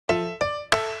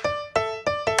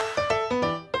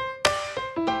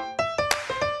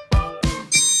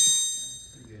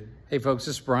Hey folks,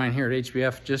 this is Brian here at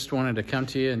HBF. Just wanted to come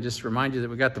to you and just remind you that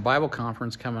we got the Bible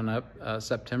conference coming up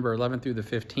September 11th through the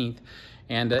 15th.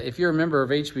 And if you're a member of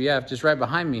HBF, just right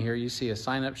behind me here, you see a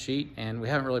sign-up sheet, and we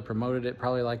haven't really promoted it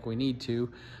probably like we need to,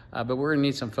 but we're gonna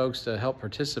need some folks to help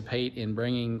participate in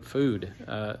bringing food.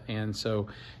 And so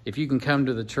if you can come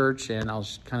to the church, and I'll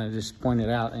kind of just point it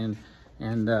out and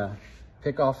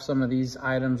pick off some of these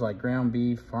items like ground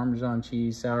beef, Parmesan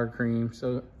cheese, sour cream,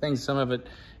 so things, some of it,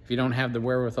 if you don't have the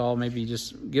wherewithal, maybe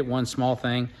just get one small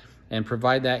thing and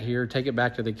provide that here, take it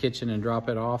back to the kitchen and drop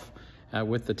it off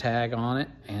with the tag on it,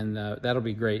 and that'll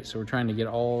be great. So we're trying to get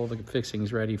all the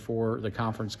fixings ready for the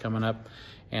conference coming up.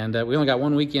 And we only got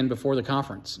one weekend before the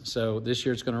conference. So this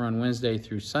year it's gonna run Wednesday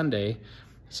through Sunday.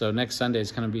 So next Sunday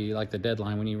is gonna be like the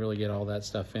deadline when you really get all that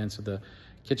stuff in. So the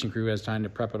kitchen crew has time to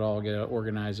prep it all, get it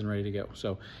organized and ready to go.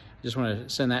 So just want to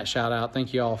send that shout out.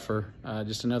 Thank you all for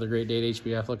just another great day at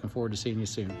HBF. Looking forward to seeing you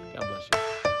soon. God bless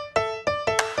you.